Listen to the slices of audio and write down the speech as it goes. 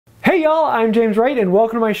Hey y'all, I'm James Wright and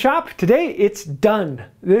welcome to my shop. Today it's done.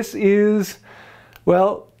 This is,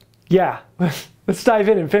 well, yeah, let's dive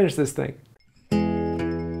in and finish this thing.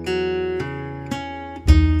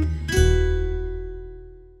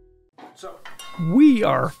 We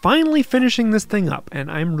are finally finishing this thing up, and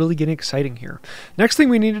I'm really getting exciting here. Next thing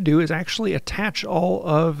we need to do is actually attach all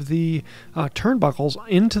of the turnbuckles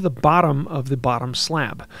into the bottom of the bottom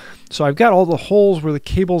slab. So I've got all the holes where the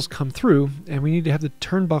cables come through, and we need to have the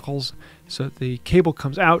turnbuckles so that the cable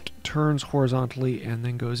comes out, turns horizontally, and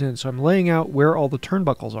then goes in. So I'm laying out where all the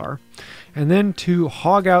turnbuckles are. And then to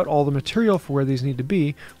hog out all the material for where these need to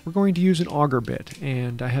be, we're going to use an auger bit.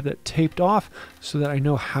 And I have that taped off so that I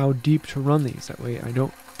know how deep to run these. That way I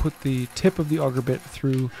don't put the tip of the auger bit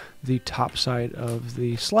through the top side of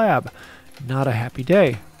the slab. Not a happy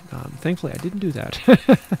day. Thankfully, I didn't do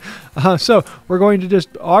that. So we're going to just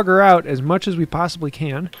auger out as much as we possibly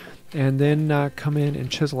can, and then come in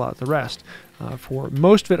and chisel out the rest. For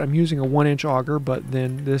most of it, I'm using a 1-inch auger, but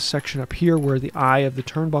then this section up here where the eye of the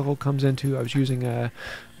turnbuckle comes into, I was using a,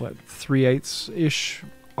 3/8-ish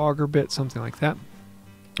auger bit, something like that.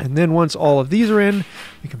 And then once all of these are in,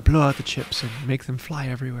 we can blow out the chips and make them fly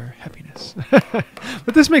everywhere. Happiness.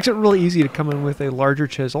 But this makes it really easy to come in with a larger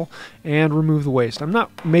chisel and remove the waste. I'm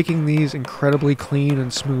not making these incredibly clean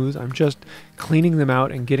and smooth. I'm just cleaning them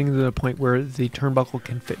out and getting to the point where the turnbuckle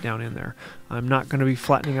can fit down in there. I'm not going to be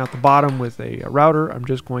flattening out the bottom with a router. I'm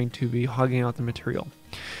just going to be hogging out the material.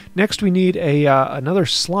 Next, we need another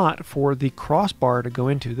slot for the crossbar to go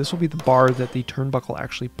into. This will be the bar that the turnbuckle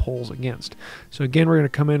actually pulls against. So again, we're going to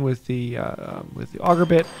come in with the auger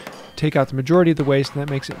bit, take out the majority of the waste, and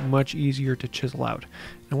that makes it much easier to chisel out.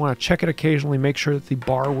 I want to check it occasionally, make sure that the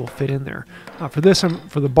bar will fit in there. For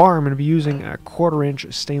the bar, I'm going to be using a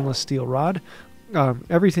 1/4-inch stainless steel rod.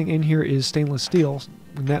 Everything in here is stainless steel,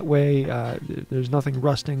 and that way there's nothing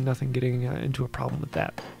rusting, nothing getting into a problem with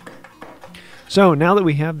that. So now that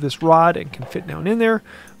we have this rod and can fit down in there,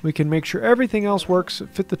 we can make sure everything else works,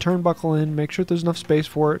 fit the turnbuckle in, make sure there's enough space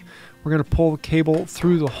for it. We're going to pull the cable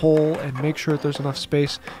through the hole and make sure that there's enough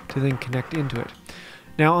space to then connect into it.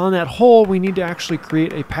 Now on that hole, we need to actually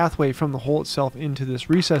create a pathway from the hole itself into this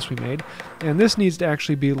recess we made. And this needs to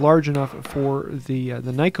actually be large enough for the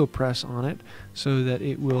Nyko press on it so that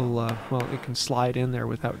it will, it can slide in there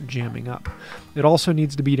without jamming up. It also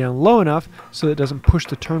needs to be down low enough so that it doesn't push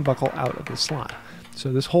the turnbuckle out of the slot.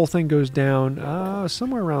 So this whole thing goes down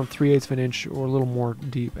somewhere around 3/8 of an inch or a little more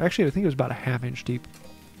deep. Actually, I think it was about a 1/2 inch deep.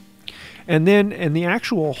 And then in the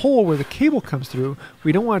actual hole where the cable comes through,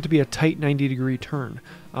 we don't want it to be a tight 90-degree turn.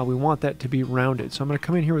 We want that to be rounded. So I'm going to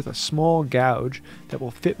come in here with a small gouge that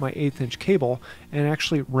will fit my 1/8-inch cable and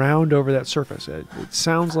actually round over that surface. It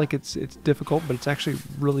sounds like it's difficult, but it's actually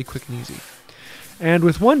really quick and easy. And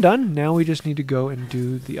with one done, now we just need to go and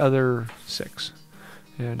do the other 6.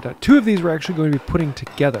 And 2 of these we're actually going to be putting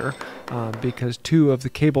together because 2 of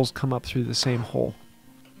the cables come up through the same hole.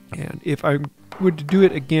 And if I were to do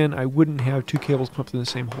it again, I wouldn't have 2 cables come up through the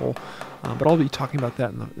same hole. But I'll be talking about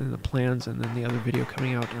that in the plans and then the other video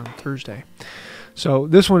coming out on Thursday. So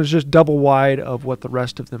this one is just double wide of what the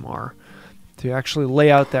rest of them are. To actually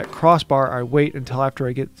lay out that crossbar, I wait until after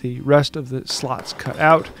I get the rest of the slots cut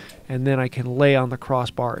out, and then I can lay on the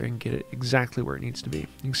crossbar and get it exactly where it needs to be. You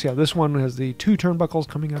can see how this one has the 2 turnbuckles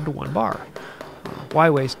coming onto 1 bar. Why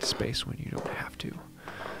waste space when you don't have to?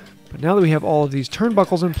 But now that we have all of these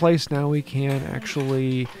turnbuckles in place, now we can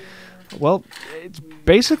actually, well, it's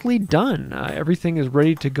basically done. Everything is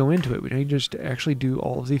ready to go into it. We need just to actually do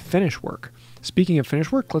all of the finish work. Speaking of finish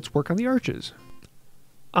work, let's work on the arches.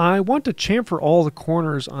 I want to chamfer all the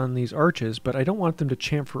corners on these arches, but I don't want them to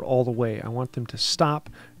chamfer all the way. I want them to stop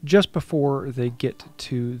just before they get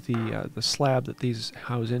to the slab that these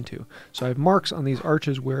house into. So I have marks on these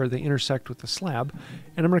arches where they intersect with the slab,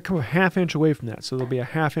 and I'm going to come a 1/2 inch away from that. So there'll be a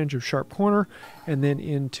 1/2 inch of sharp corner, and then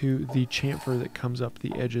into the chamfer that comes up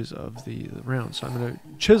the edges of the round. So I'm going to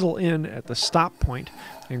chisel in at the stop point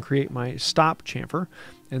and create my stop chamfer,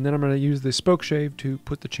 and then I'm going to use the spoke shave to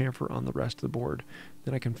put the chamfer on the rest of the board.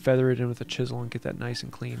 Then I can feather it in with a chisel and get that nice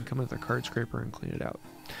and clean, come with a card scraper and clean it out.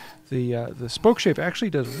 The spoke shave actually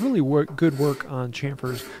does really good work on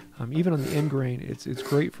chamfers. Even on the end grain, it's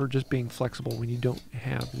great for just being flexible when you don't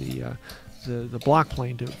have the block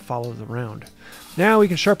plane to follow the round. Now we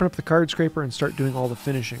can sharpen up the card scraper and start doing all the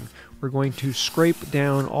finishing. We're going to scrape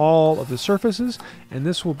down all of the surfaces, and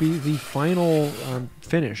this will be the final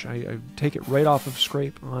finish. I take it right off of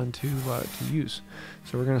scrape onto to use.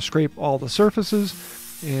 So we're going to scrape all the surfaces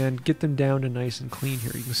and get them down to nice and clean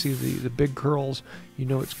here. You can see the big curls. You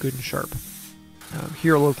know it's good and sharp.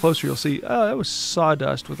 Here a little closer, you'll see, oh, that was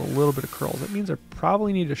sawdust with a little bit of curls. That means I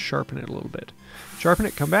probably need to sharpen it a little bit. Sharpen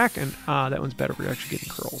it, come back, and that one's better for actually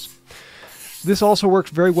getting curls. This also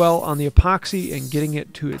works very well on the epoxy and getting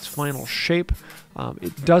it to its final shape.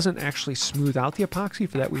 It doesn't actually smooth out the epoxy.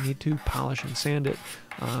 For that, we need to polish and sand it.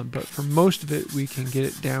 But for most of it, we can get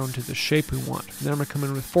it down to the shape we want. And then I'm going to come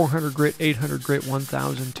in with 400 grit, 800 grit,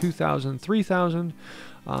 1000, 2000, 3000,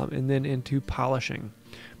 and then into polishing.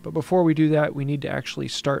 But before we do that, we need to actually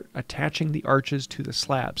start attaching the arches to the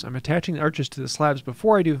slabs. I'm attaching the arches to the slabs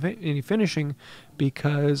before I do any finishing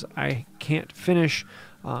because I can't finish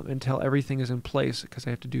until everything is in place, because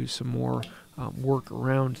I have to do some more work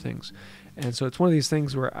around things. And so it's one of these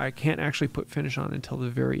things where I can't actually put finish on until the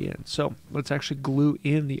very end. So let's actually glue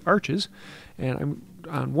in the arches. And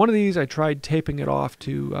on one of these, I tried taping it off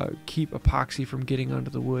to keep epoxy from getting onto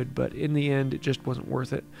the wood, but in the end, it just wasn't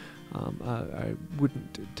worth it. I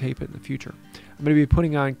wouldn't tape it in the future. I'm going to be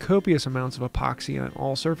putting on copious amounts of epoxy on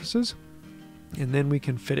all surfaces, and then we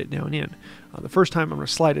can fit it down in. The first time I'm going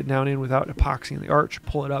to slide it down in without epoxy in the arch,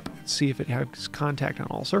 pull it up, and see if it has contact on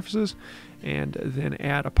all surfaces, and then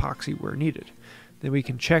add epoxy where needed. Then we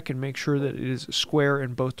can check and make sure that it is square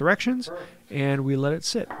in both directions, and we let it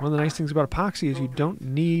sit. One of the nice things about epoxy is you don't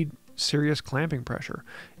need serious clamping pressure,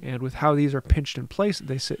 and with how these are pinched in place,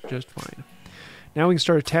 they sit just fine. Now we can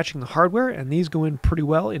start attaching the hardware, and these go in pretty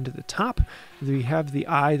well into the top. We have the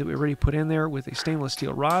eye that we already put in there with a stainless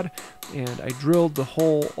steel rod, and I drilled the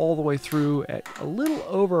hole all the way through at a little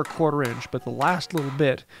over 1/4 inch, but the last little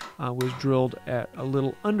bit was drilled at a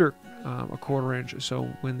little under 1/4 inch, so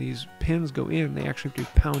when these pins go in, they actually have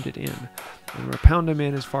to be pounded in. I'm going to pound them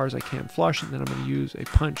in as far as I can flush, and then I'm going to use a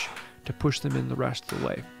punch to push them in the rest of the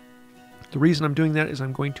way. The reason I'm doing that is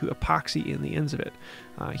I'm going to epoxy in the ends of it.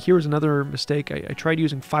 Here's another mistake. I tried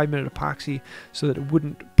using 5-minute epoxy so that it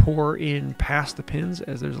wouldn't pour in past the pins,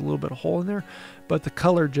 as there's a little bit of hole in there, but the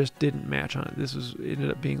color just didn't match on it. Ended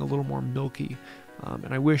up being a little more milky.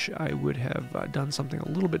 And I wish I would have done something a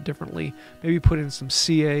little bit differently. Maybe put in some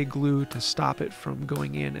CA glue to stop it from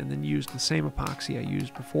going in, and then use the same epoxy I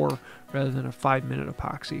used before rather than a 5-minute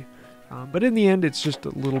epoxy. But in the end, it's just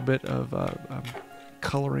a little bit of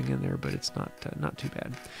coloring in there, but it's not too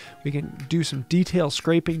bad. We can do some detail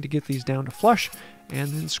scraping to get these down to flush, and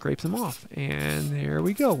then scrape them off. And there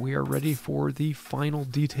we go. We are ready for the final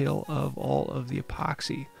detail of all of the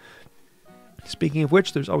epoxy. Speaking of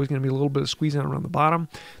which, there's always going to be a little bit of squeeze out around the bottom.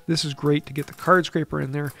 This is great to get the card scraper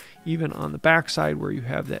in there, even on the back side where you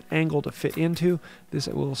have that angle to fit into. This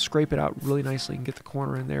will scrape it out really nicely and get the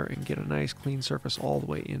corner in there and get a nice clean surface all the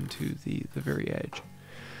way into the very edge.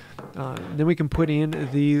 Then we can put in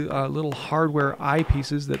the little hardware eye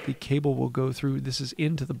pieces that the cable will go through. This is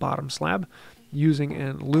into the bottom slab. Using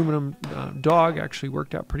an aluminum dog actually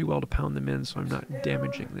worked out pretty well to pound them in, so I'm not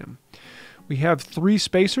damaging them. We have 3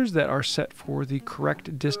 spacers that are set for the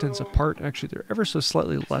correct distance apart. Actually, they're ever so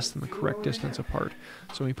slightly less than the correct distance apart.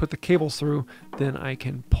 So when we put the cables through, then I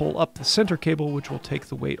can pull up the center cable, which will take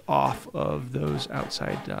the weight off of those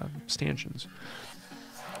outside stanchions.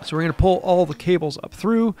 So we're going to pull all the cables up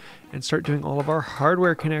through and start doing all of our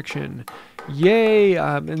hardware connection. Yay!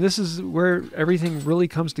 And this is where everything really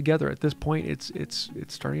comes together. At this point, it's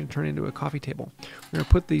starting to turn into a coffee table. We're going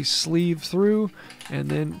to put the sleeve through and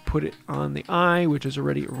then put it on the eye, which is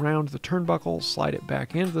already around the turnbuckle, slide it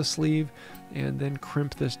back into the sleeve, and then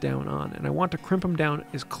crimp this down on. And I want to crimp them down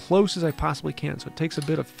as close as I possibly can. So it takes a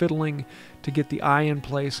bit of fiddling to get the eye in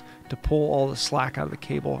place, to pull all the slack out of the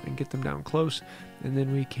cable and get them down close. And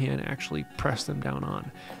then we can actually press them down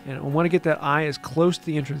on. And I want to get that eye as close to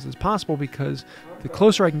the entrance as possible, because the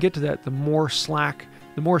closer I can get to that, the more slack,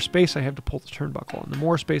 the more space I have to pull the turnbuckle. And the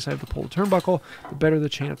more space I have to pull the turnbuckle, the better the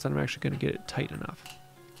chance that I'm actually going to get it tight enough.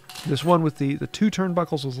 This one with the 2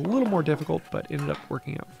 turnbuckles was a little more difficult, but ended up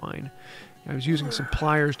working out fine. I was using some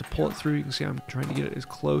pliers to pull it through. You can see I'm trying to get it as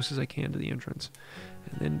close as I can to the entrance.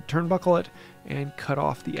 And then turnbuckle it and cut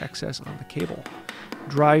off the excess on the cable.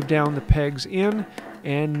 Drive down the pegs in,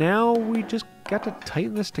 and now we just got to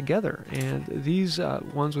tighten this together. And these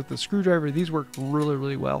ones with the screwdriver, these worked really,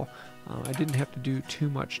 really well. I didn't have to do too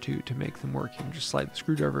much to make them work. You can just slide the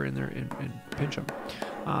screwdriver in there and pinch them.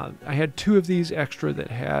 I had 2 of these extra that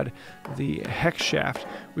had the hex shaft,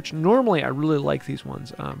 which normally I really like these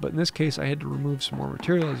ones, but in this case I had to remove some more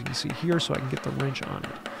material, as you can see here, so I can get the wrench on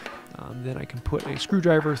it. Then I can put a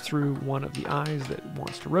screwdriver through one of the eyes that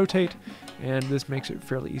wants to rotate, and this makes it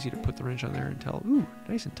fairly easy to put the wrench on there and tell, ooh,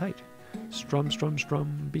 nice and tight. Strum, strum,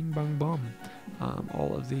 strum, bing, bong, bum.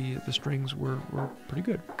 all of the strings were pretty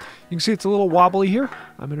good. You can see it's a little wobbly here.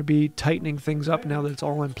 I'm going to be tightening things up now that it's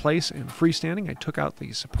all in place and freestanding. I took out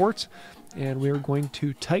the supports, and we're going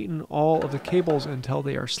to tighten all of the cables until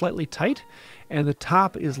they are slightly tight and the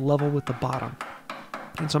top is level with the bottom.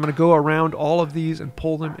 And so I'm going to go around all of these and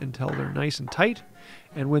pull them until they're nice and tight.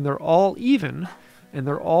 And when they're all even and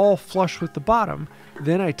they're all flush with the bottom,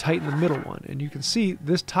 then I tighten the middle one. And you can see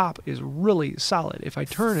this top is really solid. If I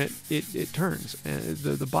turn it, it turns and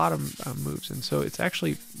the bottom moves. And so it's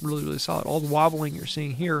actually really, really solid. All the wobbling you're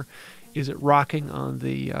seeing here is it rocking on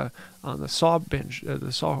the saw bench,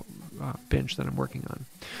 bench that I'm working on.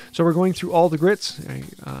 So we're going through all the grits,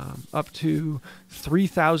 up to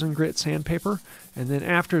 3,000 grit sandpaper, and then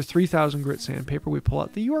after 3,000 grit sandpaper, we pull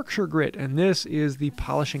out the Yorkshire grit, and this is the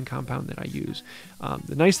polishing compound that I use.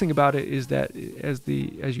 The nice thing about it is that as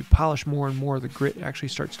you polish more and more, the grit actually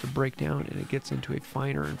starts to break down, and it gets into a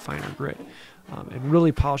finer and finer grit, and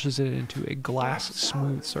really polishes it into a glass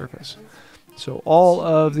smooth surface. So all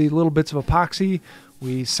of the little bits of epoxy,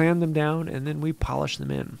 we sand them down and then we polish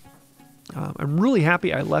them in. I'm really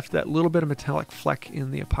happy I left that little bit of metallic fleck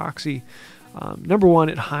in the epoxy. Number one,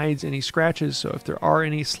 it hides any scratches, so if there are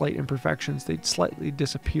any slight imperfections, they'd slightly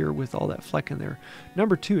disappear with all that fleck in there.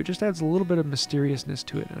 Number two, it just adds a little bit of mysteriousness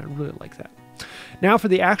to it, and I really like that. Now for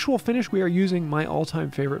the actual finish, we are using my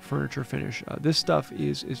all-time favorite furniture finish. This stuff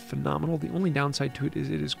is phenomenal. The only downside to it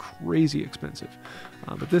is crazy expensive.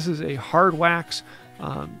 But this is a hard wax,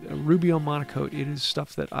 a Rubio monocoat. It is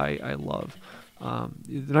stuff that I love.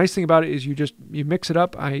 The nice thing about it is you mix it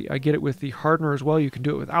up. I get it with the hardener as well. You can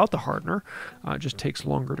do it without the hardener. It just takes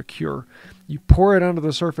longer to cure. You pour it onto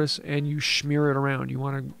the surface and you smear it around. You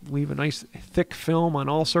want to leave a nice thick film on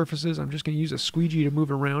all surfaces. I'm just going to use a squeegee to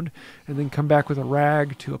move it around and then come back with a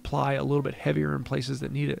rag to apply a little bit heavier in places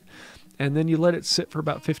that need it. And then you let it sit for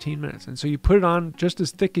about 15 minutes. And so you put it on just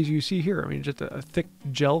as thick as you see here. I mean, just a thick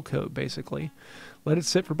gel coat, basically. Let it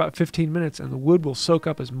sit for about 15 minutes, and the wood will soak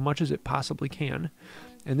up as much as it possibly can.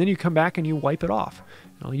 And then you come back and you wipe it off.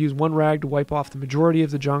 And I'll use one rag to wipe off the majority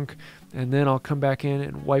of the junk, and then I'll come back in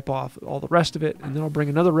and wipe off all the rest of it, and then I'll bring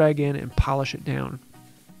another rag in and polish it down.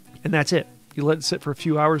 And that's it. You let it sit for a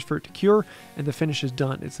few hours for it to cure, and the finish is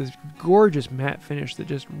done. It's this gorgeous matte finish that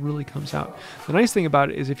just really comes out. The nice thing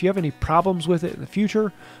about it is if you have any problems with it in the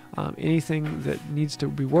future, anything that needs to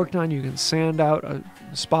be worked on, you can sand out a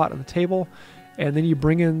spot on the table, and then you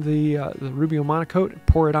bring in the Rubio monocoat,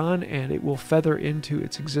 pour it on, and it will feather into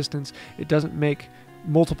its existence. It doesn't make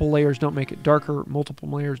multiple layers, don't make it darker. Multiple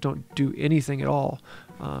layers don't do anything at all.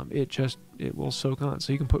 It will soak on.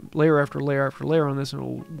 So you can put layer after layer after layer on this, and it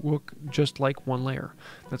will look just like one layer.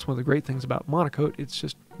 That's one of the great things about monocoat. It's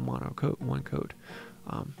just monocoat, one coat.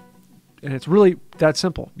 And it's really that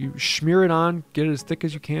simple. You smear it on, get it as thick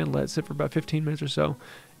as you can, let it sit for about 15 minutes or so,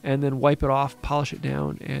 and then wipe it off, polish it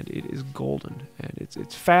down, and it is golden. And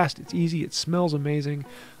it's fast, it's easy, it smells amazing.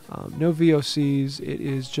 No VOCs. It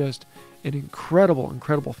is just an incredible,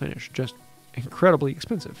 incredible finish. Just incredibly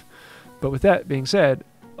expensive. But with that being said,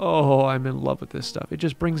 oh, I'm in love with this stuff. It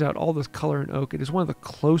just brings out all this color in oak. It is one of the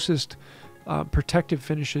closest protective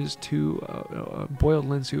finishes to a boiled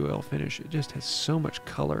linseed oil finish. It just has so much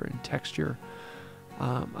color and texture.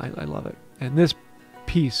 I love it. And this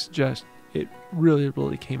piece it really,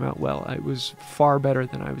 really came out well. It was far better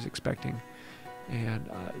than I was expecting. And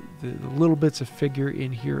the little bits of figure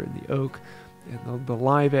in here in the oak and the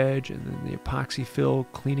live edge and then the epoxy fill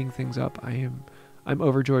cleaning things up, I'm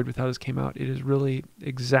overjoyed with how this came out. It is really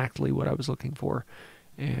exactly what I was looking for.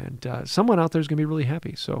 And someone out there is going to be really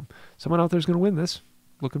happy. So someone out there is going to win this.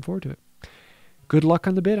 Looking forward to it. Good luck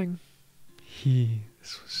on the bidding.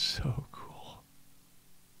 This was so cool.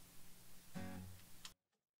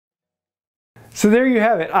 So there you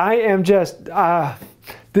have it. I am just,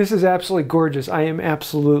 this is absolutely gorgeous. I am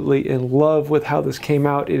absolutely in love with how this came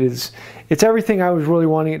out. It's everything I was really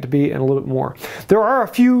wanting it to be and a little bit more. There are a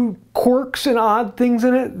few quirks and odd things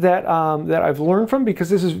in it that I've learned from, because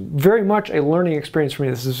this is very much a learning experience for me.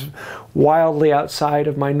 This is wildly outside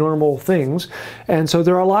of my normal things. And so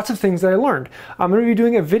there are lots of things that I learned. I'm going to be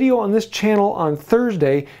doing a video on this channel on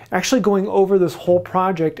Thursday, actually going over this whole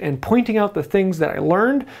project and pointing out the things that I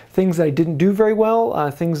learned, things that I didn't do very well,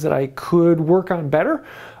 things that I could work on better.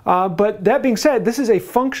 But that being said, this is a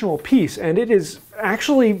functional piece, and it is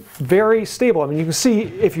actually very stable. I mean, you can see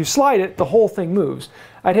if you slide it, the whole thing moves.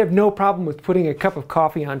 I'd have no problem with putting a cup of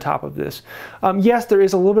coffee on top of this. Yes, there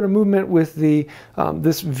is a little bit of movement with the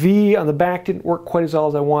this V on the back didn't work quite as well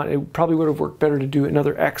as I want. It probably would have worked better to do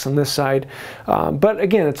another X on this side. But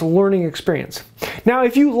again, it's a learning experience. Now,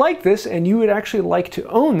 if you like this and you would actually like to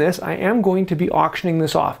own this, I am going to be auctioning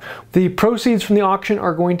this off. The proceeds from the auction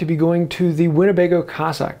are going to be going to the Winnebago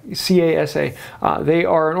CASA, C-A-S-A. They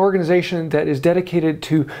are an organization that is dedicated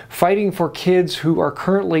to fighting for kids who are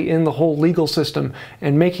currently in the whole legal system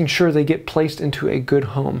and making sure they get placed into a good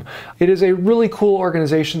home. It is a really cool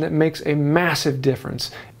organization that makes a massive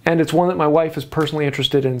difference. And it's one that my wife is personally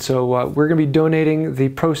interested in, so we're going to be donating the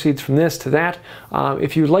proceeds from this to that.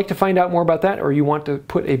 If you'd like to find out more about that, or you want to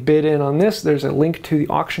put a bid in on this, there's a link to the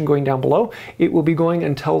auction going down below. It will be going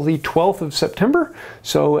until the 12th of September,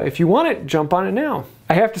 so if you want it, jump on it now.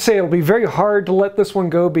 I have to say it'll be very hard to let this one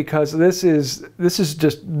go because this is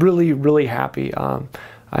just really, really happy.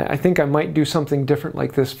 I think I might do something different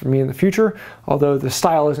like this for me in the future, although the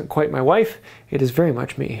style isn't quite my wife, it is very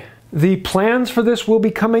much me. The plans for this will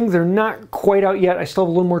be coming. They're not quite out yet. I still have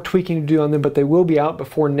a little more tweaking to do on them, but they will be out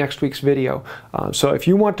before next week's video. So if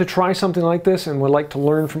you want to try something like this and would like to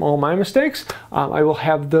learn from all my mistakes, I will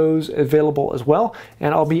have those available as well.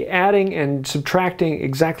 And I'll be adding and subtracting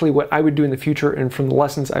exactly what I would do in the future and from the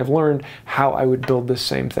lessons I've learned, how I would build this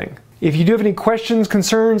same thing. If you do have any questions,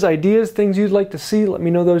 concerns, ideas, things you'd like to see, let me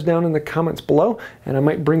know those down in the comments below, and I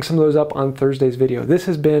might bring some of those up on Thursday's video. This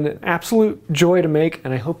has been an absolute joy to make,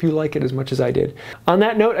 and I hope you like it as much as I did. On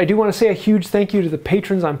that note, I do want to say a huge thank you to the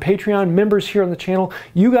patrons on Patreon, members here on the channel.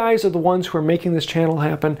 You guys are the ones who are making this channel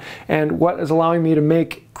happen, and what is allowing me to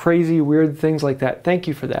make crazy, weird things like that. Thank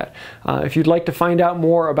you for that. If you'd like to find out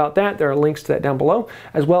more about that, there are links to that down below,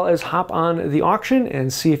 as well as hop on the auction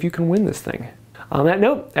and see if you can win this thing. On that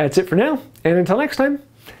note, that's it for now, and until next time,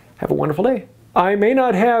 have a wonderful day. I may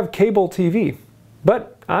not have cable TV,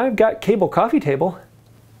 but I've got cable coffee table.